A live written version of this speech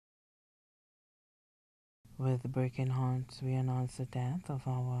With breaking hearts, we announce the death of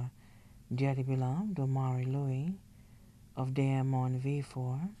our dearly beloved Omari Louis of Diamond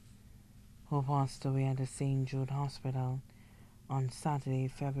V4, who passed away at the St. Jude Hospital on Saturday,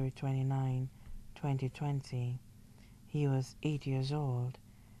 February 29, 2020. He was 8 years old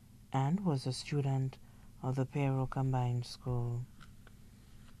and was a student of the Peru Combined School.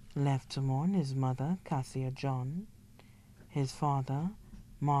 Left to mourn his mother, Cassia John, his father,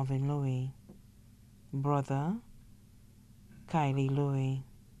 Marvin Louis, brother, Kylie Louis,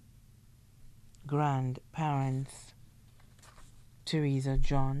 grandparents, Teresa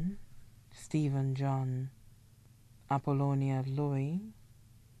John, Stephen John, Apollonia Louis,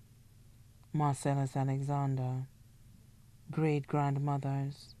 Marcellus Alexander,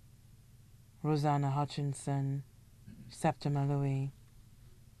 great-grandmothers, Rosanna Hutchinson, Septima Louis,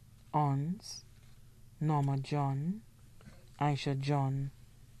 aunts, Norma John, Aisha John,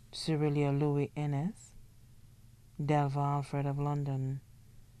 Cyrilia Louis Innes, Delva Alfred of London,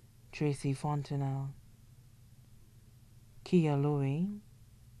 Tracy Fontenelle, Kia Louis,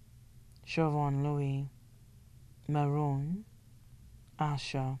 Siobhan Louis, Maroon,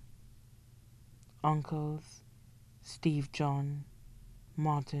 Asha, uncles, Steve John,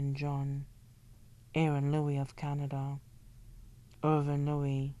 Martin John, Aaron Louis of Canada, Irvin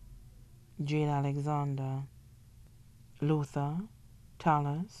Louis, Jane Alexander, Luther,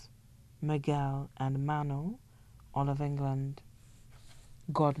 Tallis, Miguel, and Manu, all of England,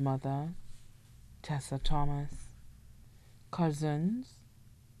 godmother, Tessa Thomas, cousins,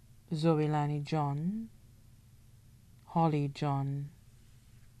 Zoe Lani John, Holly John,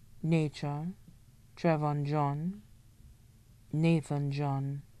 Nature, Trevon John, Nathan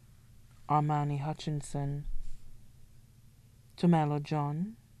John, Armani Hutchinson, Tumelo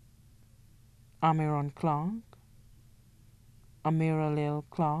John, Amiron Clark, Amira Lil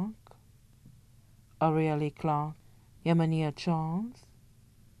Clark, Arieli Clark, Yemenia Charles,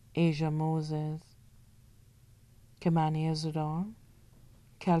 Asia Moses, Kimani Isidore,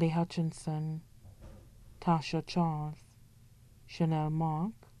 Kelly Hutchinson, Tasha Charles, Chanel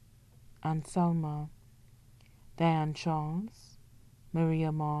Mark, and Selma, Diane Charles,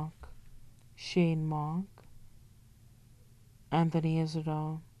 Maria Mark, Shane Mark, Anthony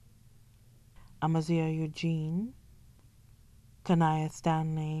Isidore, Amazia Eugene, Kanaya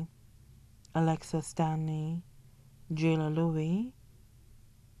Stanley, Alexa Stanley, Jayla Louis,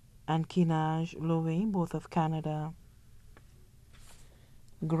 and Kinaj Louis, both of Canada.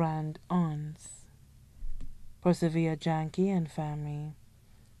 Grand aunts, Persevere Janke and family,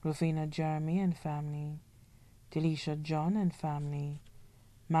 Rufina Jeremy and family, Delisha John and family,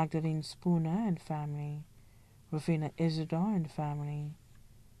 Magdalene Spooner and family, Rufina Isidore and family,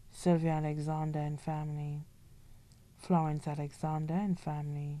 Sylvia Alexander and family, Florence Alexander and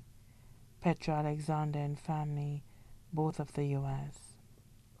family, Petra Alexander and family, both of the U.S.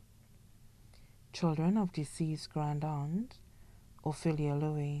 Children of deceased grand aunt, Ophelia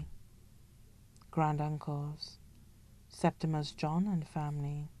Louis, granduncles, Septimus John and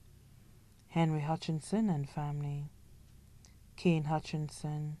family, Henry Hutchinson and family, Kane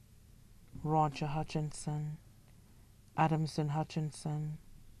Hutchinson, Roger Hutchinson, Adamson Hutchinson,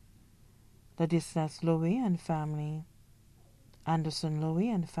 Ladislas Louis and family, Anderson Louis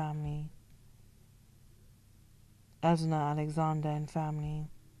and family, Elsna Alexander and family,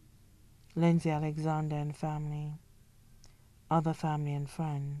 Lindsay Alexander and family, other family and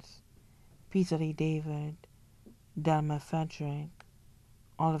friends, Peter Lee David, Delma Frederick,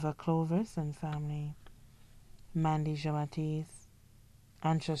 Oliver Clovis and family, Mandy Jean-Baptiste,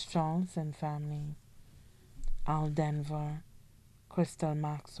 Anxious Charles and family, Al Denver, Crystal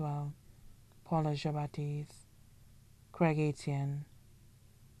Maxwell, Paula Jean-Baptiste, Craig Etienne.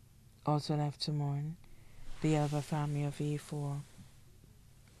 Also left to mourn the Elva family of V4,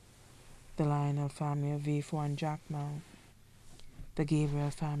 the Lionel family of V4 and Jackmel, the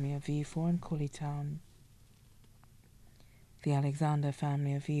Gabriel family of V4 and Cooleytown, the Alexander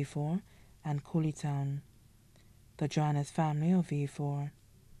family of V4 and Cooleytown, the Johannes family of V4,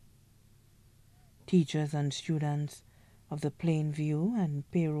 teachers and students of the Plainview and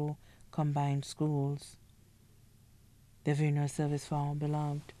Peru Combined Schools. The funeral service for our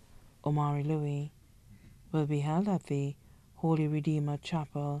beloved Omari Louis will be held at the Holy Redeemer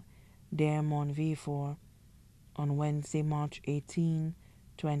Chapel, Diamond V4, on Wednesday, March 18,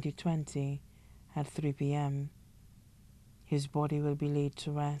 2020, at 3 p.m. His body will be laid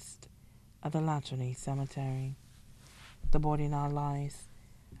to rest at the Latterley Cemetery. The body now lies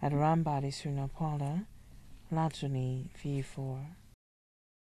at Rambadi's funeral parlor, Latterley V4.